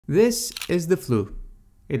This is the flu.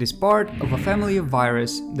 It is part of a family of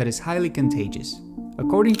viruses that is highly contagious.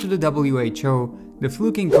 According to the WHO, the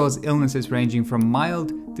flu can cause illnesses ranging from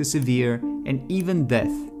mild to severe and even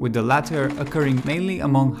death, with the latter occurring mainly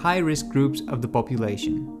among high-risk groups of the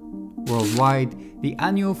population. Worldwide, the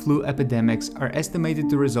annual flu epidemics are estimated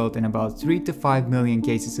to result in about 3 to 5 million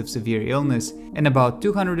cases of severe illness and about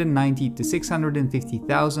 290 to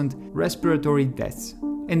 650,000 respiratory deaths.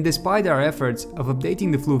 And despite our efforts of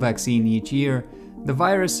updating the flu vaccine each year, the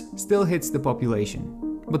virus still hits the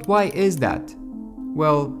population. But why is that?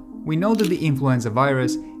 Well, we know that the influenza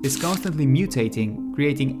virus is constantly mutating,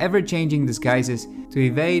 creating ever-changing disguises to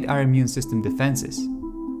evade our immune system defenses.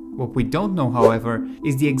 What we don't know, however,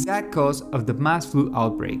 is the exact cause of the mass flu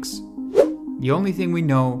outbreaks. The only thing we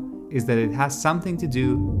know is that it has something to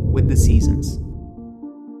do with the seasons.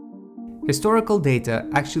 Historical data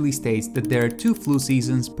actually states that there are 2 flu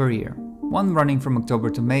seasons per year, one running from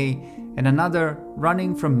October to May and another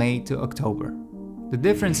running from May to October. The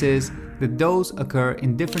difference is that those occur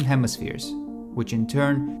in different hemispheres, which in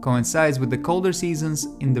turn coincides with the colder seasons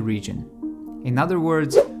in the region. In other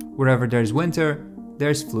words, wherever there's winter,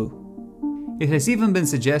 there's flu. It has even been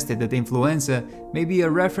suggested that influenza may be a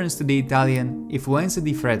reference to the Italian Influenza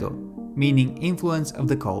di freddo, meaning influence of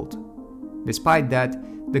the cold. Despite that,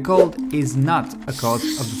 the cold is not a cause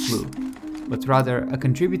of the flu, but rather a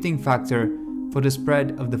contributing factor for the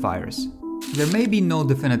spread of the virus. There may be no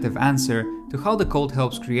definitive answer to how the cold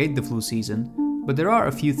helps create the flu season, but there are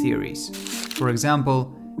a few theories. For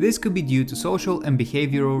example, this could be due to social and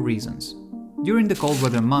behavioral reasons. During the cold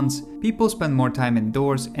weather months, people spend more time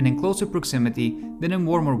indoors and in closer proximity than in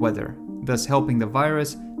warmer weather, thus helping the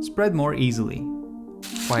virus spread more easily.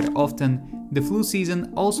 Quite often, the flu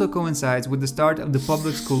season also coincides with the start of the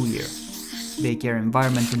public school year. Daycare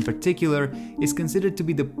environment in particular is considered to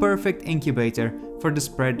be the perfect incubator for the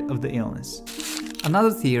spread of the illness.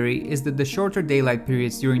 Another theory is that the shorter daylight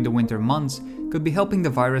periods during the winter months could be helping the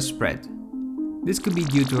virus spread. This could be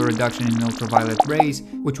due to a reduction in ultraviolet rays,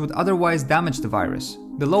 which would otherwise damage the virus.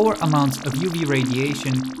 The lower amounts of UV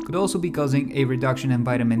radiation could also be causing a reduction in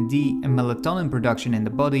vitamin D and melatonin production in the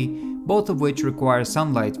body, both of which require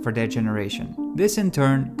sunlight for their generation. This in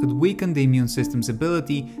turn could weaken the immune system's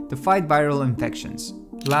ability to fight viral infections.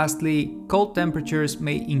 Lastly, cold temperatures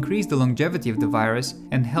may increase the longevity of the virus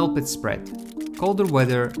and help it spread. Colder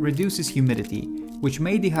weather reduces humidity, which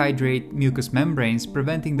may dehydrate mucous membranes,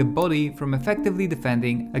 preventing the body from effectively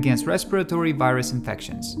defending against respiratory virus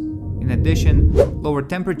infections. In addition, lower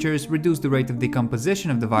temperatures reduce the rate of decomposition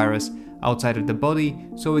of the virus outside of the body,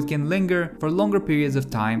 so it can linger for longer periods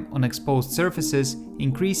of time on exposed surfaces,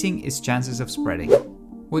 increasing its chances of spreading.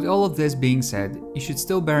 With all of this being said, you should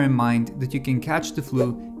still bear in mind that you can catch the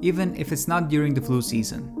flu even if it's not during the flu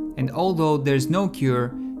season. And although there's no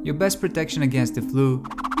cure, your best protection against the flu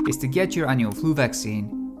is to get your annual flu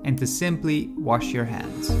vaccine and to simply wash your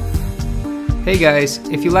hands. Hey guys,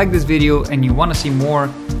 if you like this video and you want to see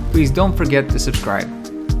more, please don't forget to subscribe.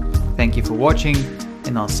 Thank you for watching,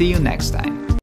 and I'll see you next time.